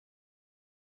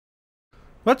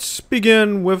Let's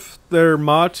begin with their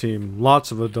mod team.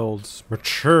 Lots of adults,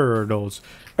 mature adults,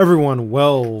 everyone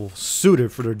well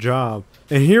suited for their job.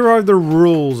 And here are the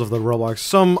rules of the Roblox.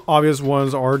 Some obvious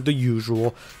ones are the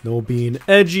usual. No being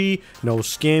edgy, no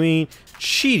scamming,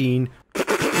 cheating.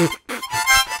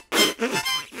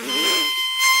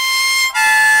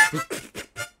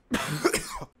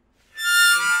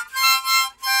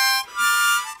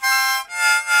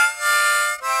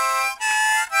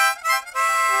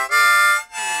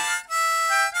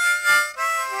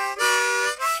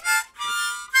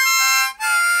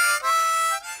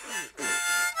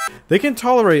 They can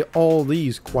tolerate all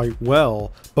these quite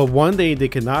well, but one thing they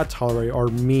cannot tolerate are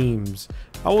memes.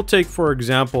 I will take for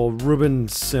example Ruben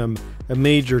Sim, a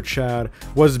major Chad,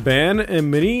 was banned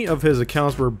and many of his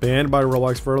accounts were banned by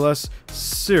Roblox for a less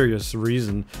serious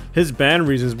reason. His ban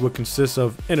reasons would consist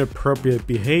of inappropriate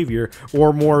behavior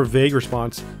or more vague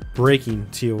response, breaking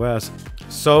TOS.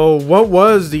 So what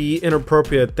was the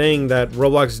inappropriate thing that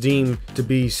Roblox deemed to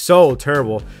be so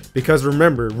terrible? Because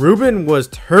remember, Ruben was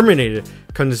terminated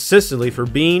consistently for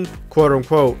being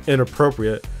quote-unquote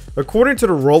inappropriate. According to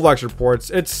the Roblox reports,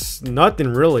 it's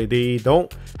nothing really. They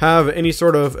don't have any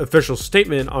sort of official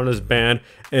statement on his ban,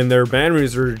 and their ban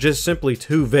reasons are just simply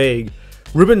too vague.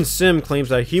 Ruben Sim claims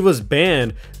that he was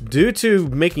banned due to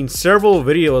making several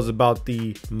videos about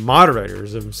the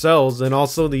moderators themselves and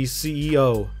also the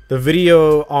CEO. The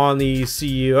video on the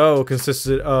CEO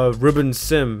consisted of Ruben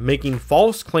Sim making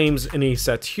false claims in a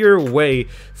satire way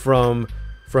from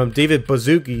David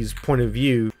Baszucki's point of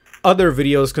view. Other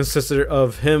videos consisted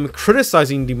of him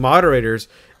criticizing the moderators,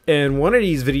 and one of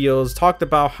these videos talked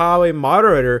about how a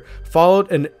moderator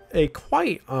followed a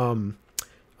quite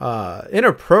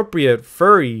inappropriate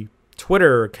furry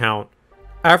Twitter account.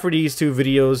 After these two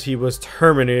videos, he was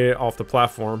terminated off the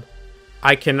platform.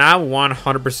 I cannot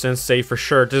 100% say for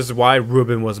sure this is why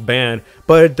Ruben was banned,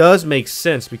 but it does make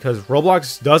sense because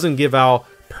Roblox doesn't give out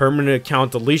permanent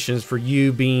account deletions for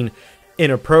you being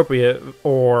inappropriate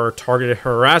or targeted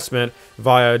harassment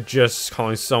via just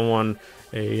calling someone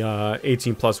a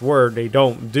 18+ word. They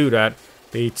don't do that.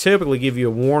 They typically give you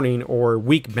a warning or a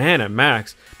week ban at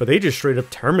max, but they just straight up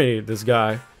terminated this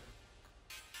guy.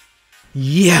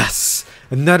 Yes!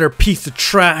 Another piece of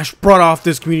trash brought off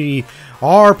this community.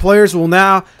 Our players will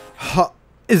now...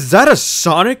 Is that a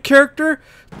Sonic character?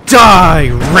 Die,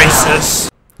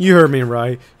 racist! You heard me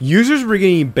right. Users were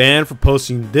getting banned for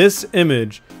posting this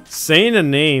image, saying a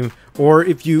name, or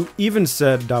if you even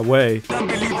said that way.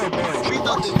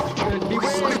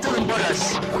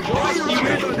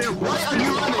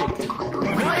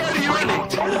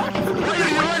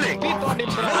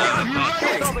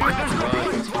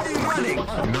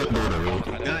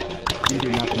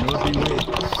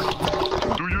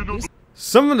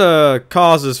 Some of the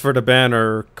causes for the ban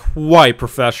are quite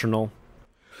professional.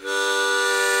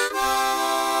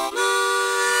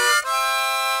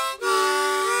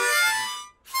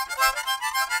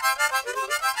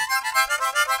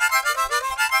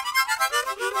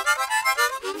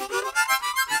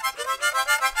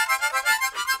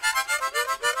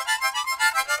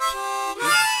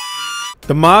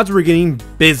 The mods were getting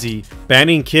busy,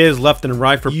 banning kids left and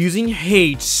right for using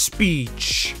hate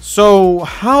speech. So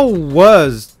how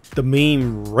was the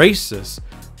meme racist?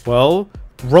 Well,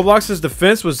 Roblox's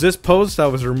defense was this post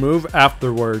that was removed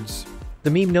afterwards. The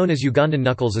meme known as Ugandan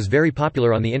Knuckles is very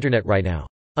popular on the internet right now.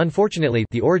 Unfortunately,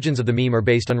 the origins of the meme are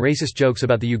based on racist jokes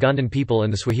about the Ugandan people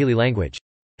and the Swahili language.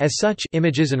 As such,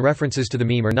 images and references to the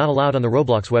meme are not allowed on the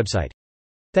Roblox website.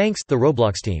 Thanks, the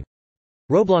Roblox team.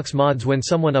 Roblox mods when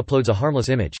someone uploads a harmless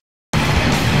image.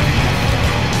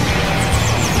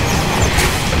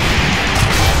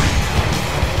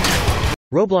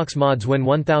 Roblox mods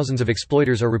when thousands of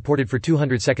exploiters are reported for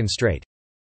 200 seconds straight.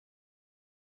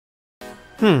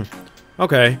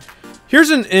 Okay. Here's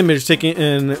an image taken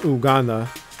in Uganda.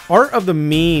 Art of the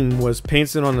meme was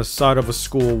painted on the side of a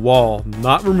school wall,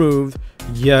 not removed,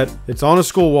 yet it's on a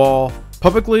school wall,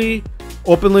 publicly,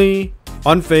 openly,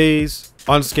 unfazed,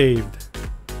 unscathed.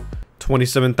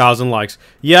 27,000 likes.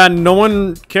 Yeah, no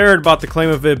one cared about the claim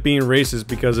of it being racist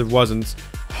because it wasn't.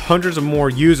 Hundreds of more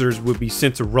users would be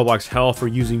sent to Roblox hell for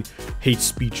using hate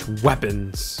speech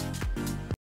weapons.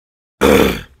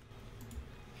 May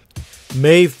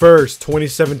 1st,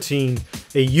 2017,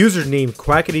 a user named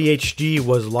QuackityHD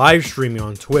was live streaming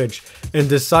on Twitch and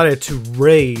decided to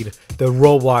raid the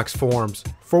Roblox forums.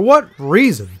 For what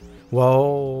reason?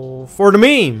 Well, for the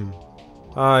meme,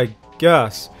 I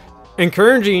guess.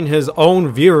 Encouraging his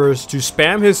own viewers to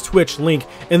spam his Twitch link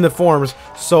in the forums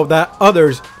so that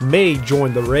others may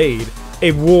join the raid.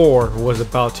 A war was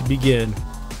about to begin.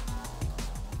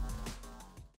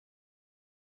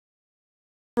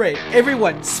 spray.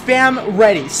 Everyone,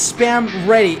 spam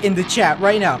ready in the chat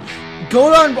right now.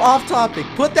 Go on off topic,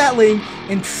 put that link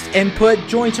and put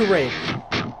join to raid.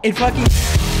 And fucking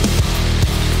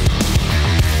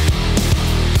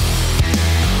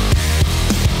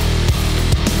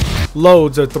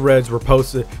Loads of threads were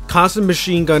posted. Constant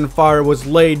machine gun fire was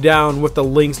laid down with the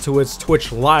links to its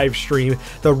Twitch live stream.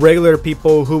 The regular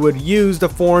people who would use the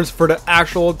forums for the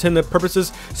actual intended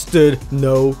purposes stood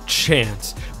no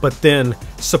chance. But then,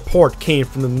 support came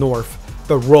from the north.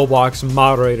 The Roblox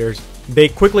moderators. They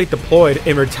quickly deployed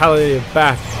and retaliated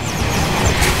back.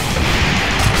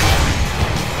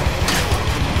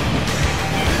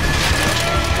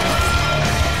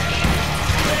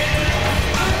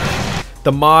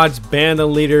 The mods banned the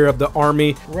leader of the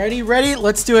army. ready,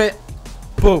 let's do it.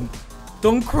 Boom.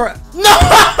 Don't cry. No!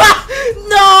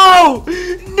 No!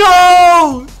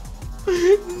 No!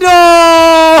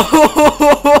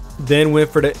 No! Then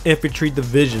went for the infantry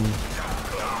division.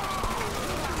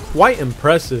 Quite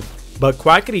impressive, but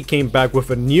Quackity came back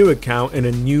with a new account and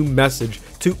a new message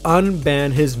to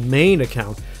unban his main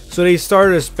account. So they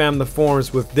started to spam the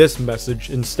forums with this message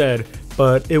instead,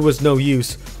 but it was no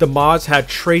use. The mods had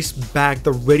traced back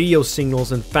the radio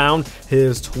signals and found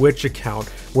his Twitch account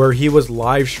where he was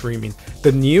live streaming.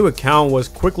 The new account was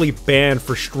quickly banned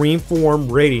for stream forum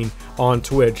rating on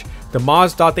Twitch. The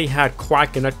mods thought they had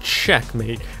Quack in a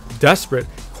checkmate. Desperate,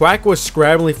 Quack was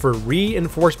scrambling for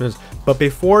reinforcements, but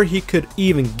before he could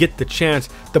even get the chance,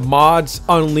 the mods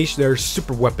unleashed their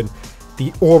super weapon,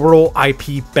 the orbital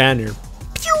IP banner.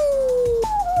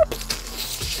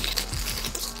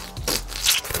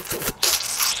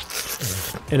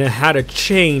 And it had a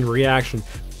chain reaction,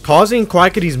 causing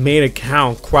Quackity's main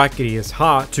account, Quackity is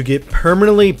Hot, to get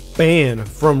permanently banned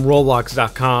from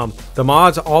Roblox.com. The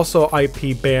mods also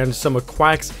IP banned some of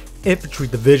Quack's infantry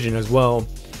division as well.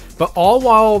 But all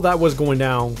while that was going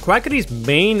down, Quackity's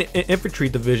main infantry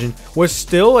division was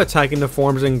still attacking the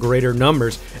forums in greater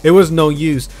numbers. It was no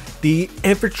use. The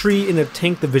infantry in the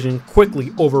tank division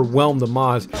quickly overwhelmed the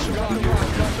mods.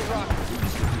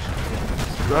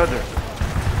 Brother,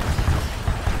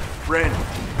 friend,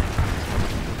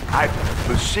 I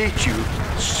beseech you,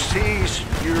 cease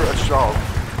your assault.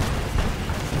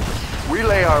 We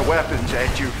lay our weapons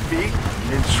at your feet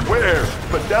and swear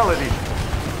fidelity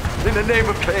in the name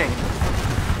of King,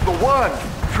 the one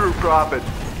true prophet.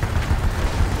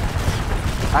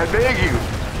 I beg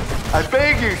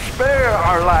you, spare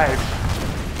our lives.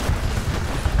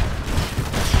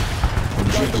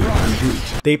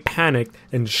 They panicked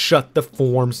and shut the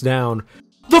forums down.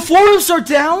 The forums are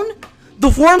down? The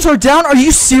forums are down? Are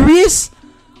you serious?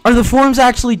 Are the forums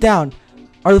actually down?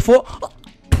 Are the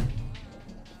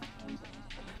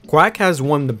Quack has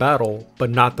won the battle,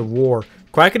 but not the war.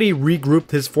 Quackity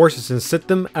regrouped his forces and sent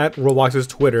them at Roblox's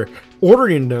Twitter,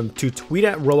 ordering them to tweet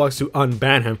at Roblox to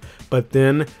unban him. But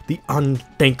then the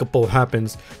unthinkable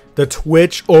happens. The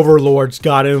Twitch overlords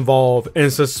got involved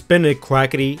and suspended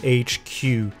Quackity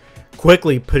HQ,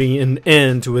 quickly putting an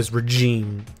end to his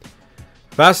regime.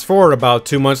 Fast forward about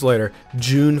 2 months later,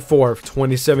 June 4th,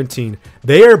 2017,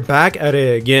 they are back at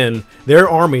it again. Their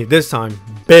army, this time,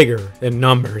 bigger in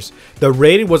numbers. The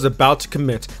raid was about to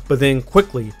commence, but then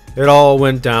quickly, it all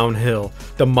went downhill.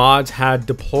 The mods had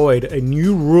deployed a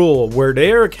new rule where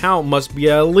their account must be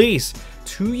at least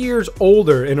 2 years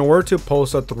older in order to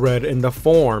post a thread in the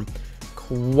forum.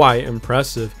 Quite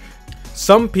impressive.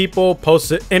 Some people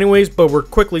posted anyways, but were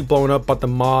quickly blown up by the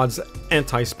mods'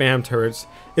 anti-spam turrets.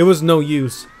 It was no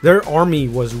use. Their army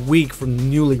was weak from the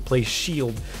newly placed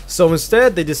shield. So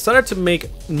instead, they decided to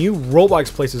make new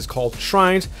Roblox places called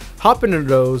shrines, hop into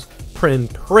those, and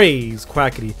praise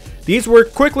Quackity. These were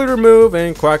quickly removed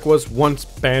and Quack was once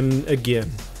banned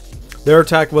again. Their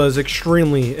attack was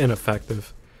extremely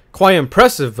ineffective. Quite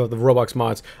impressive of the Roblox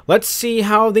mods. Let's see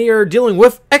how they are dealing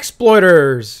with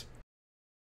exploiters.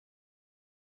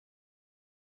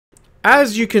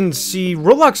 As you can see,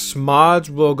 Roblox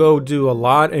mods will go do a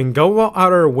lot and go out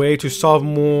of their way to solve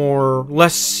more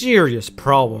less serious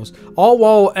problems, all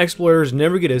while exploiters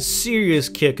never get a serious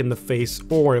kick in the face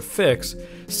or a fix.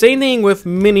 Same thing with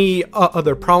many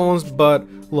other problems, but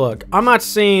look, I'm not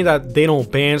saying that they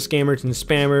don't ban scammers and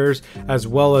spammers as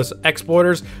well as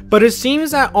exploiters, but it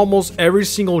seems that almost every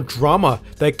single drama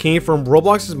that came from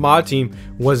Roblox's mod team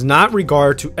was not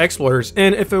regard to exploiters,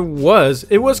 and if it was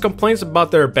complaints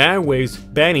about their ban waves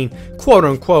banning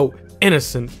quote-unquote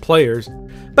innocent players.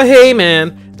 But hey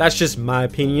man, that's just my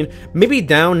opinion. Maybe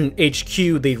down in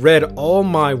HQ they read all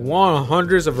my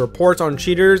hundreds of reports on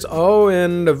cheaters. Oh,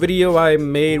 and the video I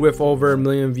made with over 1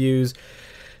 million views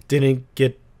didn't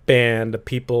get banned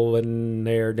people in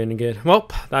there didn't get. Well,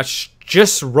 that's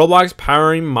just Roblox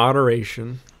powering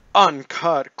moderation.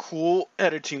 Uncut, cool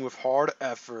editing with hard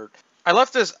effort. I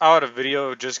left this out of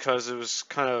video just because it was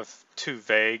kind of too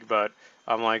vague, but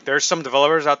I'm like, there's some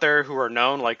developers out there who are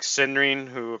known, like Sindrine,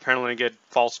 who apparently get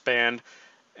false banned,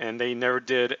 and they never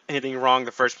did anything wrong in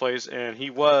the first place, and he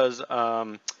was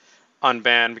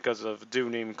unbanned because of a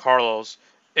dude named Carlos.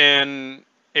 And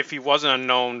if he wasn't a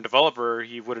known developer,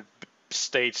 he would have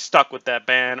stayed stuck with that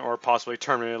ban or possibly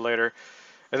terminated later.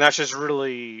 And that's just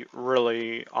really,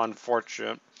 really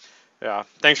unfortunate. Yeah,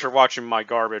 thanks for watching my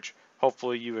garbage.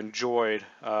 Hopefully you enjoyed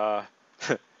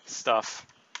stuff.